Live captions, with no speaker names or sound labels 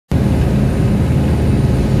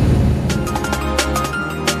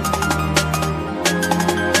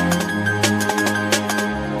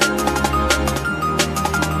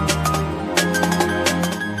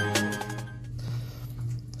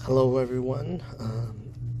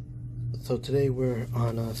everyone. So today we're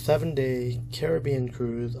on a 7-day Caribbean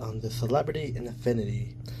cruise on the Celebrity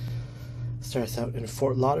Infinity. Starts out in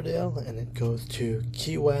Fort Lauderdale and it goes to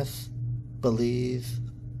Key West, Belize,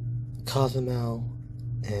 Cozumel,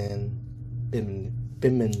 and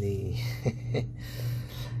Bimini.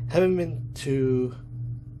 Haven't been to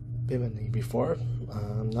Bimini before.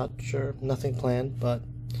 I'm not sure, nothing planned, but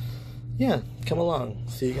yeah, come along.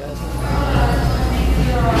 See you guys.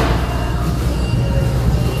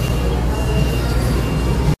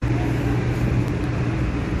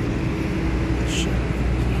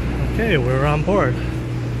 Okay, we're on board.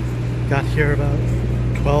 Got here about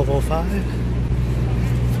 12:05.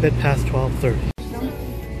 It's a bit past 12:30.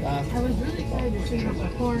 I was really excited to see her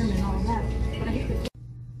perform and all that. But I hate the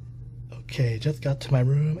Okay, just got to my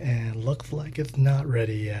room and looks like it's not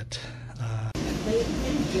ready yet.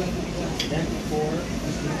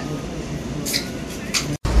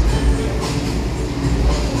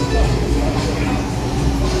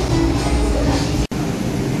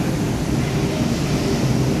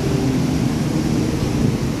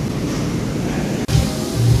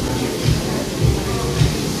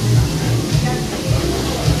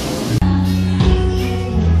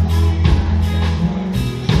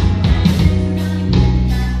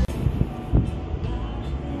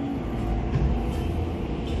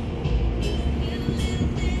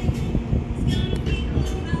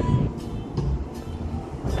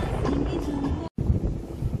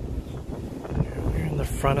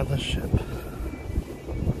 Front of the ship.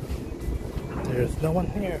 There's no one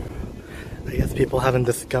here. I guess people haven't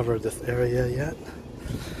discovered this area yet.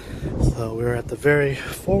 So we're at the very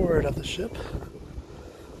forward of the ship.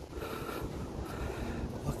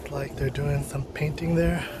 Looks like they're doing some painting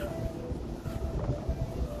there.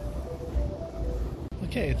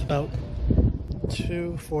 Okay, it's about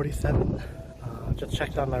 2:47. Just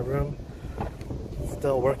checked on my room.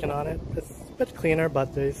 Still working on it. It's a bit cleaner,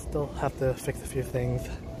 but they still have to fix a few things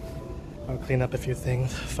or clean up a few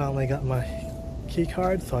things. Finally got my key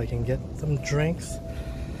card so I can get some drinks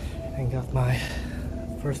and got my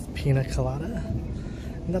first pina colada,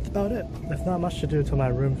 and that's about it. There's not much to do till my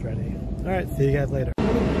room's ready. Alright, see you guys later.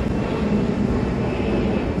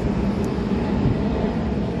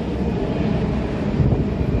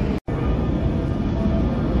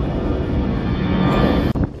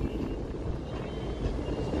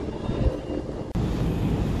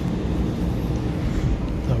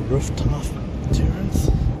 Rooftop appearance.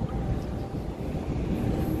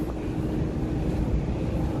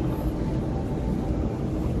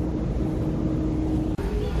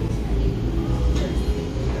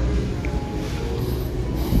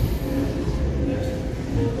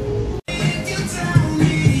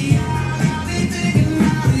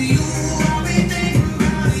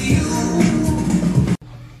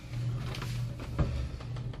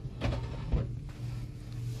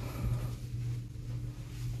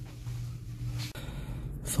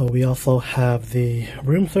 So we also have the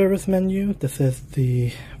room service menu. This is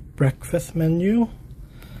the breakfast menu.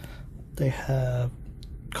 They have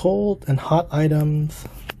cold and hot items,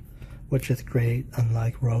 which is great,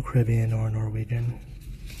 unlike Royal Caribbean or Norwegian.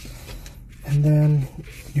 And then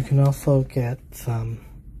you can also get some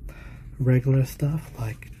regular stuff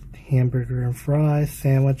like hamburger and fries,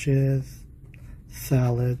 sandwiches,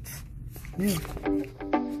 salads. Yeah.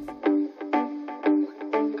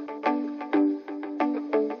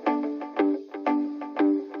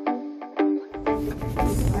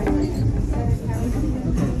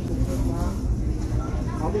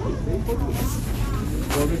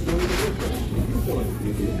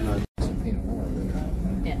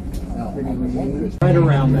 Right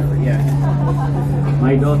around there, yeah.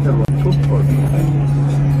 My daughter will cook for me.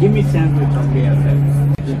 Give me sandwich on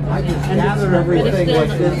BFF. I just gathered everything like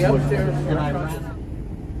this upstairs and I ran.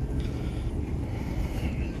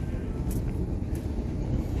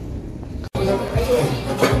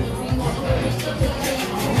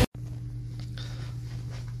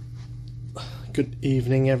 Good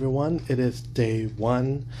evening, everyone. It is day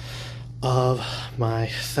 1 of my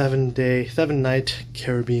 7-night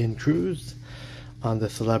Caribbean cruise on the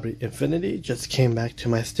Celebrity Infinity. Just came back to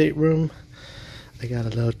my stateroom. I got a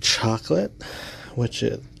little chocolate, which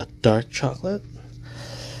is a dark chocolate,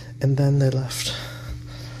 and then they left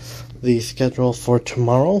the schedule for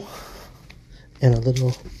tomorrow in a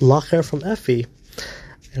little locker from Effie.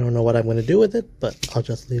 I don't know what I'm going to do with it, but I'll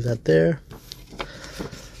just leave that there.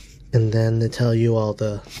 And then they tell you all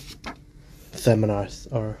the seminars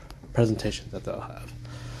or presentations that they'll have.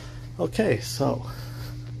 Okay, so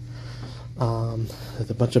there's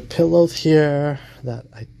a bunch of pillows here that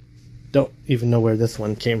I don't even know where this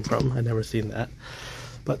one came from. I've never seen that.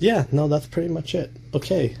 But yeah, no, that's pretty much it.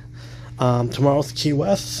 Okay, tomorrow's Key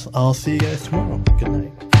West. I'll see you guys tomorrow. Good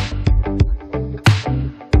night.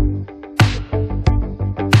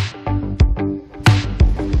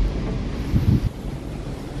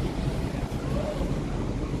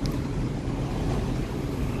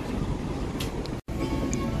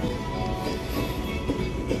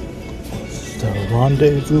 The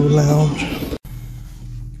Rendezvous Lounge.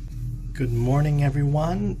 Good morning,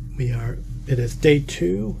 everyone. It is day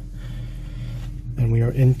 2 and we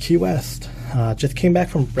are in Key West. Just came back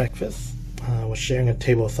from breakfast. Was sharing a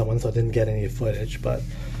table with someone, so I didn't get any footage, but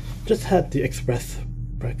just had the express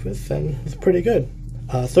breakfast and it's pretty good.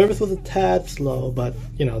 Service was a tad slow, but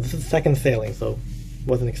you know, this is second sailing, so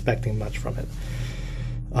wasn't expecting much from it.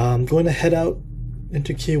 I'm going to head out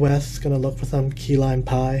into Key West, gonna look for some key lime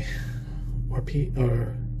pie or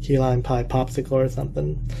key lime pie popsicle or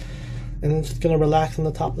something, and then just gonna relax on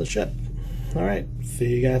the top of the ship. Alright, see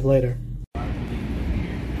you guys later.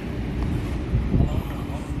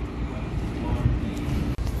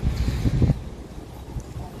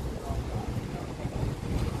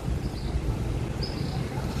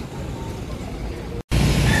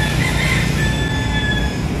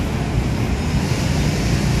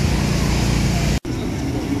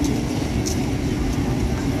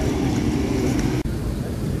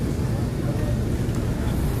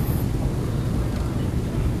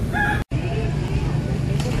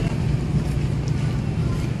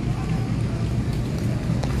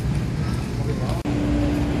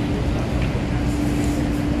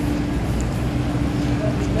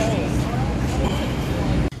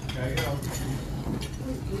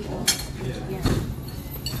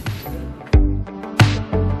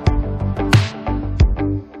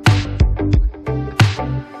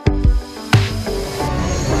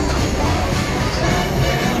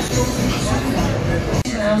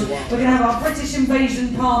 We're going to have our British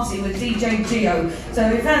invasion party with DJ Geo. So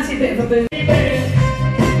if you fancy a bit of a boo.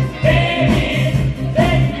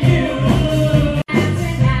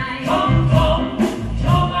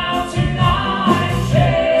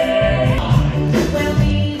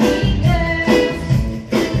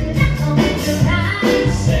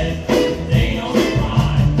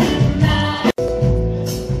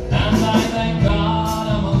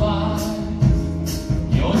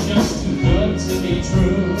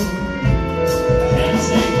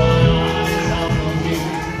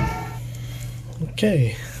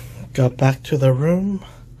 Okay, got back to the room.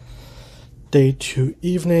 Day 2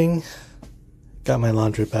 evening. Got my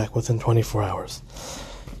laundry back within 24 hours.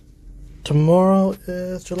 Tomorrow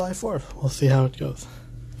is July 4th. We'll see how it goes.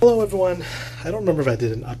 Hello everyone. I don't remember if I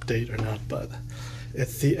did an update or not, but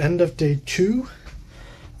it's the end of day 2.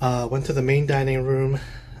 Went to the main dining room.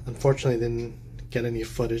 Unfortunately didn't get any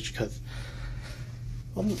footage because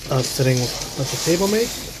I was sitting with the table mate.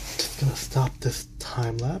 Just gonna stop this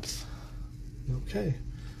time lapse. Okay.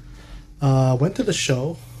 Went to the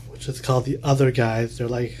show, which is called The Other Guys. They're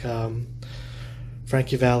like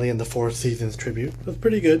Frankie Valli and the Four Seasons tribute. It was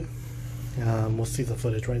pretty good. We'll see the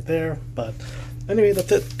footage right there. But anyway,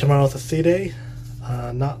 that's it. Tomorrow's a sea day.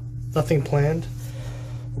 Nothing planned.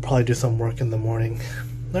 We'll probably do some work in the morning.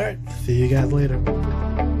 Alright, see you guys later.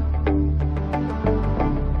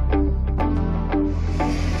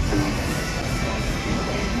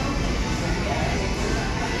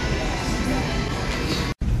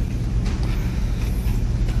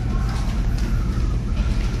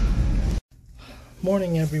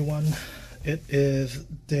 Morning everyone. It is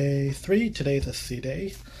day 3. Today's a sea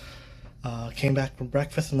day. Came back from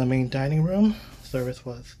breakfast in the main dining room. Service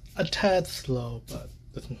was a tad slow, but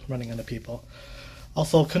just running into people.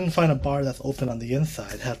 Also couldn't find a bar that's open on the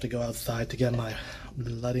inside. Have to go outside to get my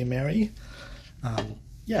Bloody Mary.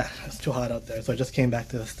 Yeah, it's too hot out there, so I just came back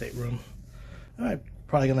to the stateroom. Alright,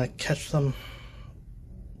 probably gonna check some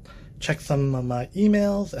of my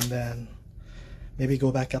emails and then maybe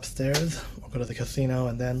go back upstairs or go to the casino,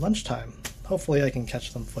 and then lunchtime. Hopefully I can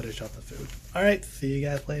catch some footage of the food. Alright, see you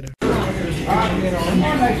guys later.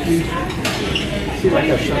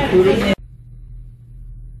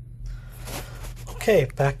 Okay,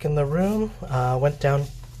 back in the room. Went down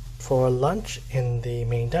for lunch in the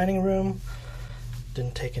main dining room.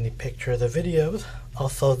 Didn't take any pictures or videos.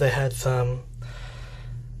 Also, they had some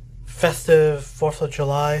festive 4th of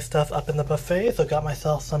July stuff up in the buffet, so got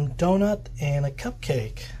myself some donut and a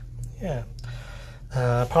cupcake. Yeah.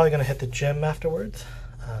 Probably gonna hit the gym afterwards.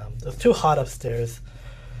 It was too hot upstairs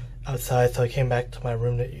outside, so I came back to my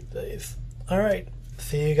room to eat these. Alright,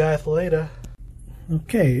 see you guys later.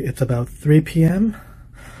 Okay, it's about 3 p.m.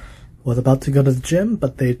 Was about to go to the gym,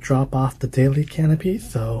 but they drop off the daily canopy,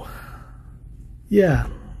 so yeah,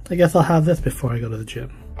 I guess I'll have this before I go to the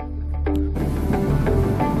gym.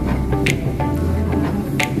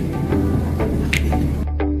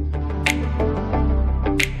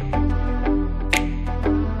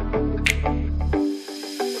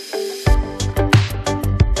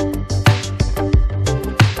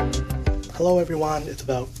 Hello everyone, it's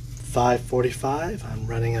about 5:45. I'm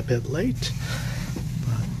running a bit late,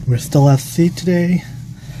 but we're still at sea today.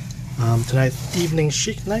 Tonight's evening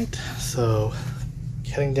chic night, so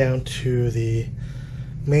heading down to the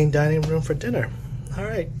main dining room for dinner.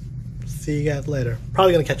 Alright, see you guys later.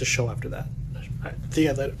 Probably gonna catch a show after that. Alright, see you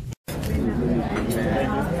guys later.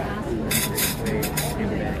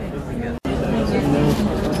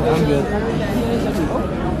 I'm good.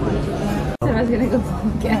 I was gonna go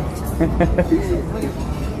get.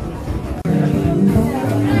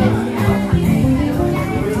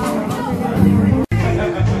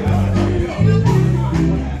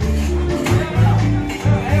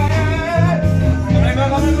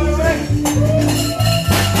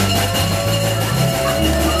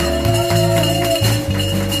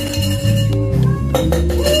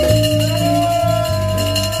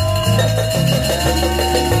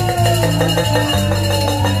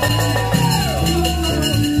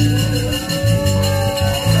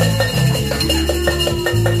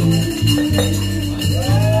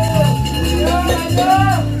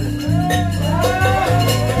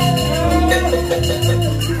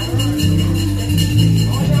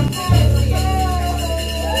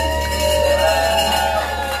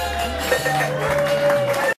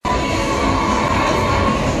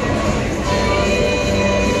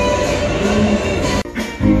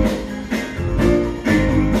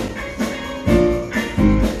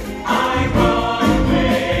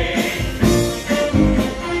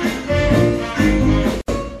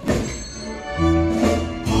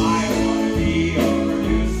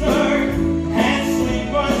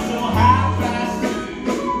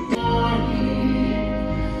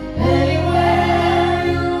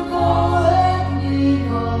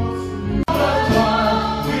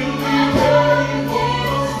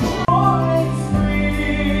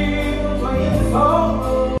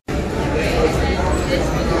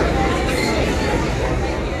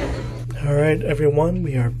 Alright everyone,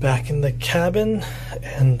 we are back in the cabin,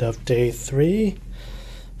 end of day 3.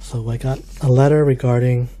 So I got a letter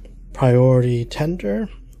regarding priority tender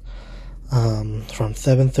from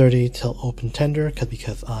 7:30 till open tender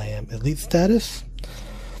because I am elite status.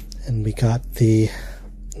 And we got the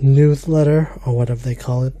newsletter, or whatever they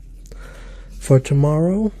call it, for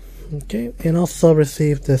tomorrow. Okay, and also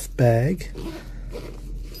received this bag.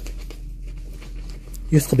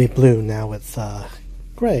 Used to be blue, now it's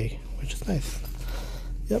gray, which is nice.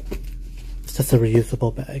 Yep, it's just a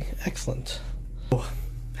reusable bag. Excellent.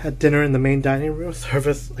 Had dinner in the main dining room.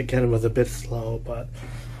 Service again was a bit slow, but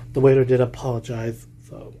the waiter did apologize.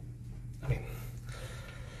 So, I mean,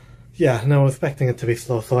 yeah, no, expecting it to be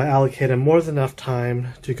slow. So I allocated more than enough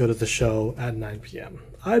time to go to the show at 9 p.m.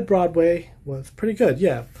 Broadway was pretty good.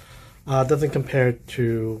 Yeah, doesn't compare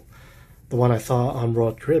to the one I saw on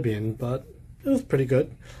Royal Caribbean, but it was pretty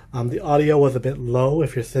good. The audio was a bit low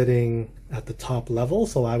if you're sitting at the top level,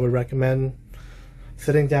 so I would recommend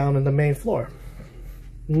sitting down in the main floor.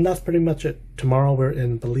 And that's pretty much it. Tomorrow we're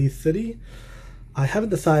in Belize City. I haven't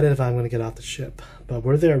decided if I'm going to get off the ship, but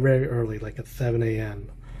we're there very early, like at 7 a.m.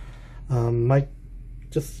 Might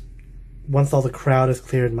just, once all the crowd is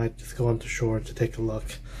cleared, might just go onto shore to take a look.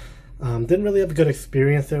 Didn't really have a good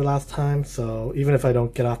experience there last time, so even if I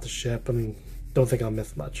don't get off the ship, I mean, don't think I'll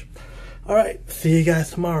miss much. Alright, see you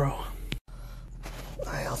guys tomorrow.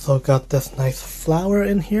 I also got this nice flower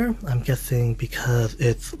in here. I'm guessing because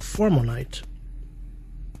it's formal night.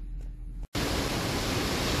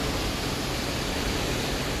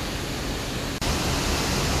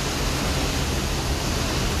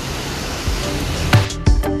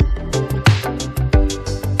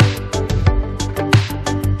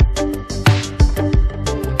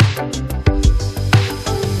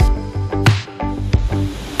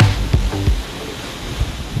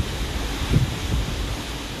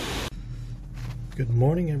 Good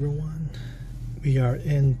morning everyone. We are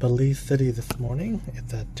in Belize City this morning.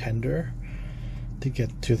 It's a tender to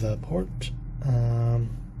get to the port.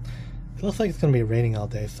 It looks like it's going to be raining all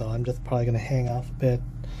day, so I'm just probably going to hang off a bit.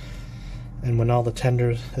 And when all the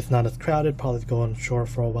tenders, it's not as crowded, probably go on shore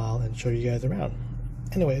for a while and show you guys around.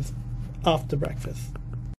 Anyways, off to breakfast.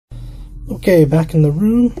 Okay, back in the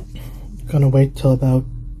room. Gonna wait till about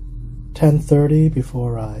 10:30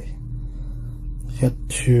 before I get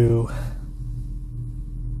to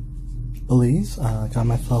Belize. Got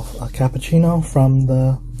myself a cappuccino from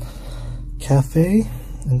the cafe.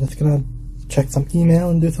 I'm just gonna check some email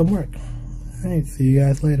and do some work. Alright, see you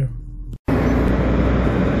guys later.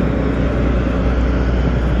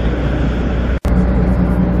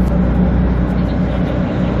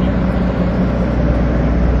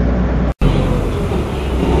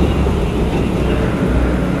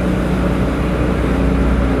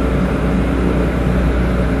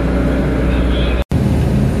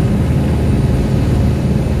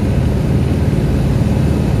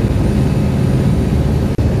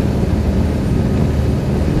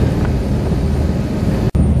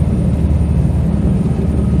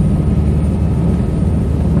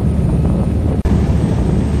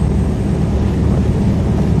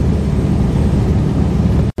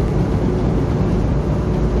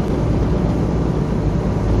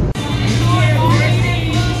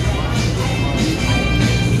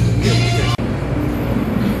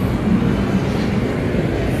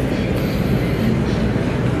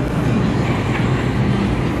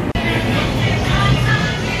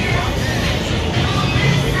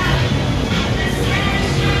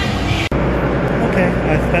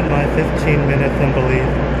 I spent my 15 minutes in Belize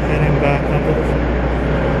heading back up to the...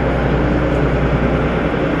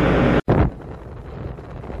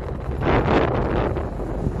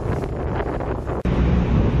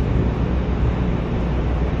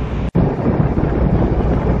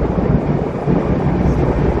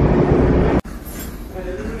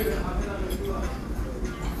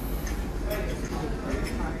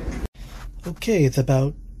 Okay, it's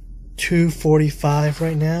about 2:45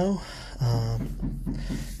 right now.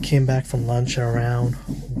 Came back from lunch around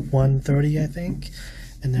 1:30, I think,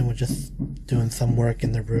 and then we're just doing some work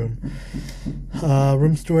in the room.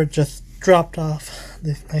 Room steward just dropped off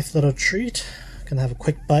this nice little treat. Gonna have a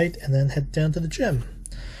quick bite and then head down to the gym.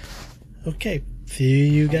 Okay, see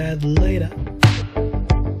you guys later.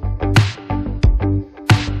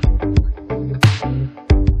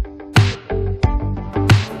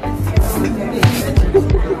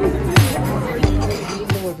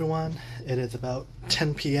 It is about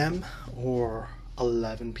 10 p.m. or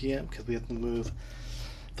 11 p.m. because we have to move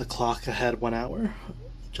the clock ahead 1 hour.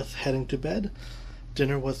 Just heading to bed.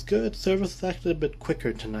 Dinner was good. Service was actually a bit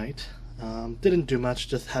quicker tonight. Didn't do much,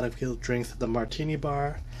 just had a few drinks at the martini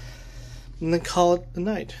bar and then call it a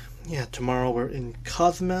night. Yeah, tomorrow we're in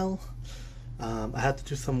Cozumel. I had to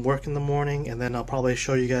do some work in the morning and then I'll probably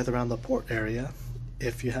show you guys around the port area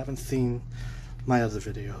if you haven't seen my other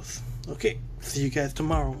videos. Okay, see you guys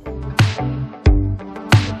tomorrow.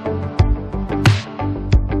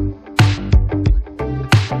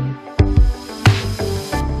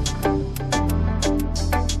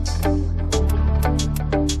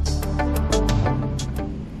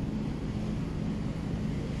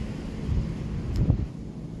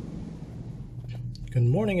 Good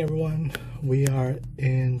morning, everyone. We are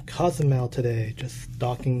in Cozumel today, just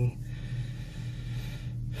docking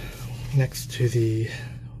next to the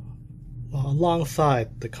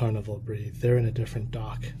alongside the Carnival Breeze. They're in a different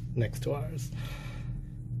dock next to ours.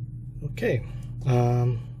 Okay,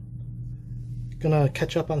 gonna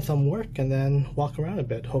catch up on some work and then walk around a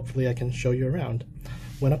bit. Hopefully I can show you around.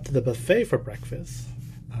 Went up to the buffet for breakfast.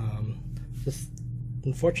 Just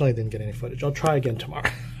unfortunately didn't get any footage. I'll try again tomorrow.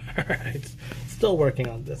 Alright, still working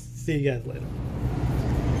on this. See you guys later.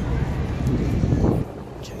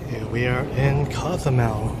 Okay, we are in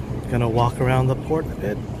Cozumel. Gonna walk around the port a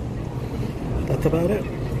bit. That's about it.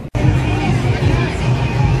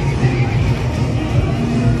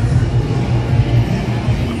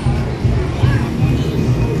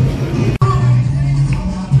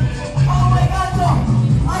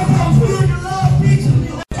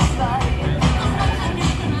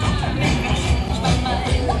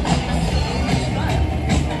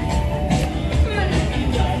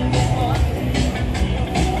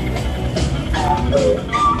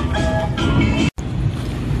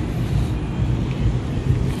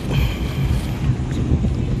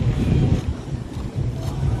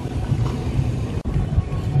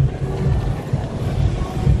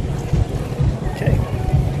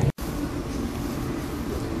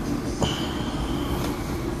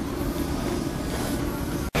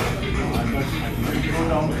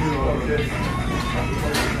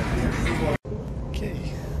 Okay,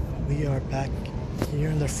 we are back here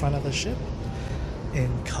in the front of the ship in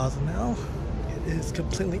Cozumel. It is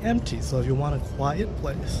completely empty, so if you want a quiet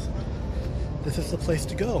place, this is the place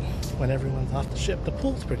to go when everyone's off the ship. The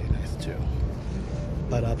pool's pretty nice too,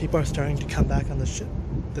 but people are starting to come back on the ship.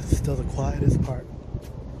 This is still the quietest part.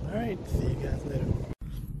 Alright, see you guys later.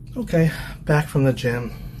 Okay, back from the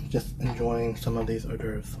gym, just enjoying some of these hors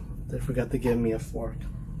d'oeuvres. They forgot to give me a fork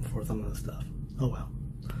for some of the stuff. Oh well.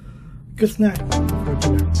 Good snack for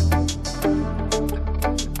dinner.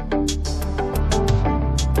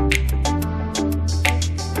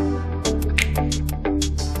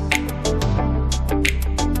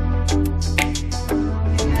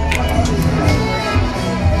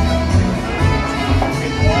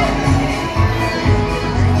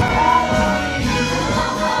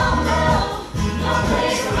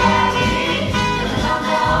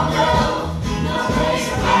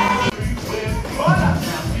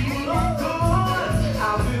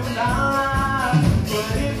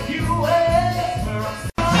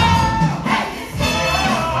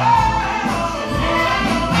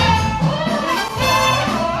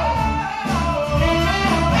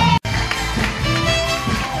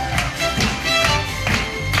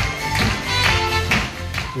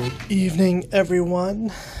 Good evening,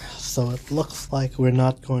 everyone. So it looks like we're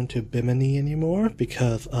not going to Bimini anymore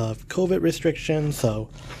because of COVID restrictions. So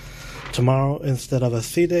tomorrow, instead of a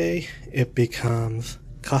sea day, it becomes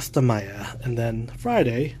Costa Maya. And then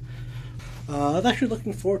Friday, I was actually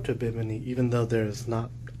looking forward to Bimini, even though there's not,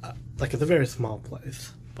 like, it's a very small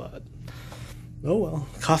place. But Oh well,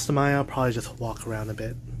 Costa Maya, I'll probably just walk around a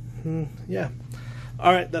bit. Yeah.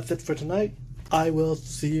 Alright, that's it for tonight. I will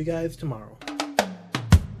see you guys tomorrow.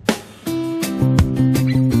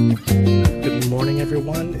 Good morning,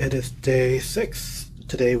 everyone. It is day 6.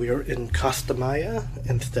 Today we are in Costa Maya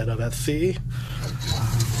instead of at sea.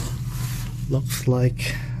 Looks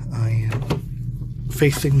like I am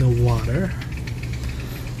facing the water.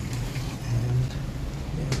 And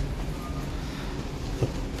yeah, the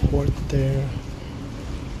port there.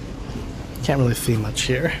 Can't really see much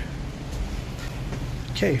here.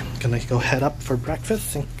 Okay, gonna go head up for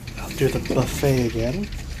breakfast and I'll do the buffet again.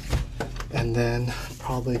 And then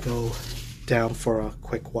probably go down for a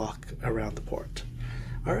quick walk around the port.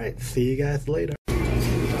 Alright, see you guys later.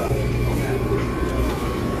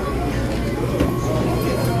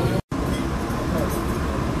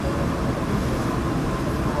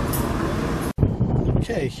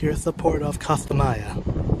 Okay, here's the port of Costa Maya.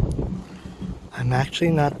 I'm actually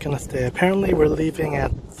not gonna stay. Apparently we're leaving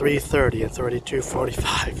at 3:30. It's already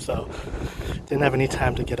 2:45, so didn't have any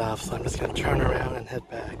time to get off, so I'm just gonna turn around and head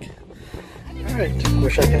back. Alright,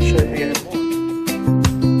 wish I could show you guys more.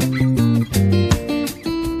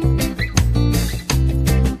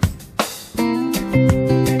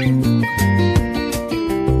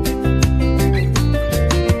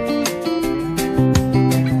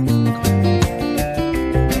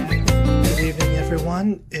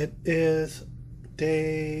 It is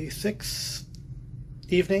day 6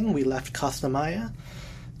 evening. We left Costa Maya.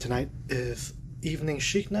 Tonight is evening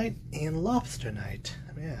chic night and lobster night.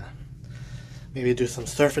 Yeah. Maybe do some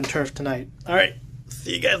surf and turf tonight. Alright,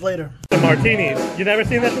 see you guys later. The martinis. You never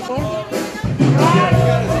seen that before? Yeah.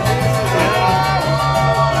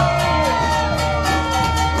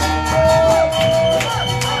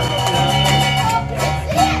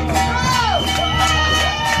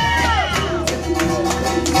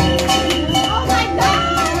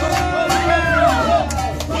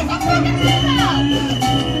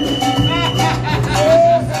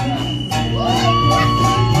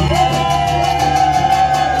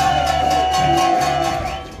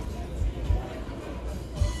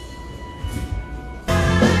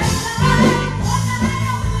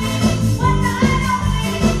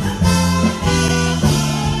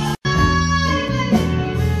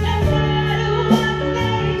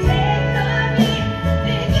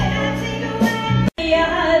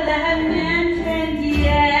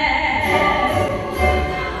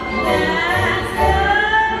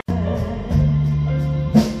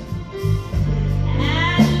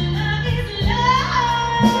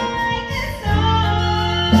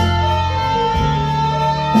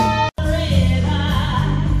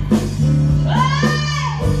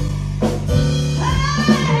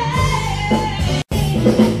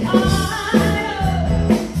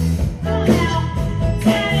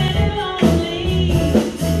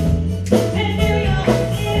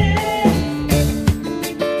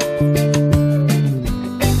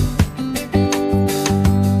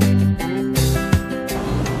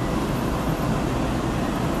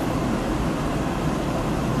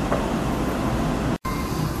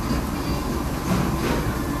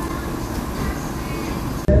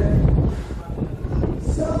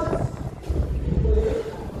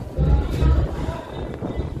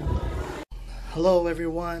 Hello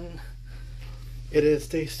everyone, it is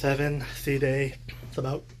day 7, sea day. It's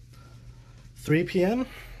about 3 p.m.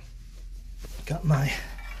 Got my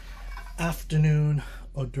afternoon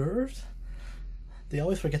hors d'oeuvres. They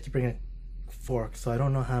always forget to bring a fork, so I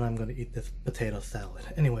don't know how I'm going to eat this potato salad.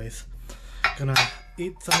 Anyways, gonna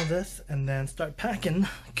eat some of this and then start packing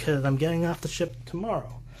because I'm getting off the ship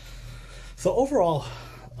tomorrow. So overall,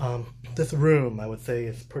 this room I would say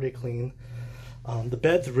is pretty clean. The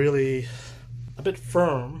bed's really a bit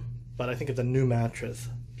firm, but I think it's a new mattress,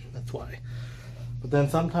 that's why. But then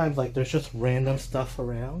sometimes like there's just random stuff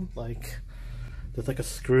around, like there's like a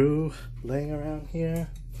screw laying around here,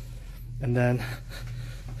 and then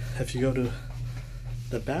if you go to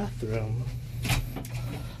the bathroom,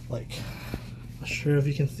 like, I'm not sure if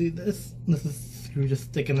you can see this is a screw just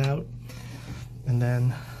sticking out, and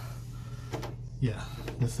then yeah,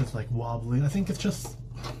 this is like wobbly. I think it's just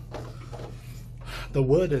the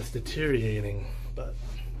wood is deteriorating, but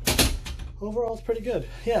overall it's pretty good.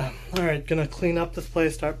 Yeah, alright, gonna clean up this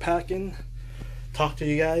place, start packing, talk to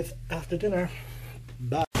you guys after dinner.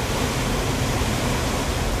 Bye.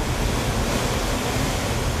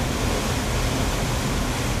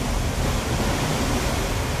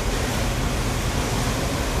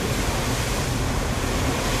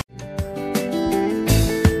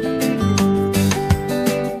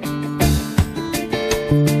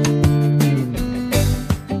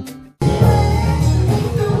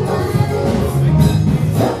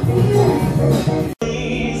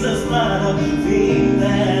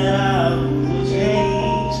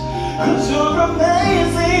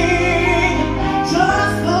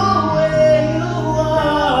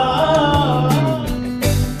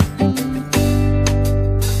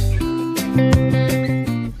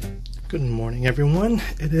 everyone.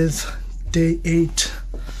 It is day 8.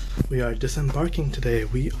 We are disembarking today.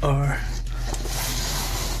 We are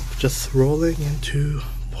just rolling into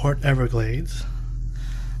Port Everglades,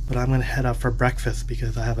 but I'm gonna head out for breakfast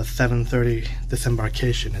because I have a 7:30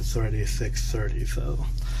 disembarkation. It's already 6:30, so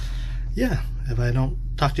yeah, if I don't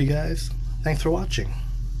talk to you guys, thanks for watching.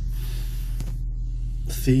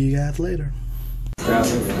 See you guys later.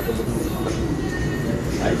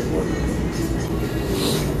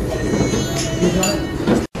 You got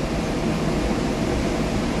it?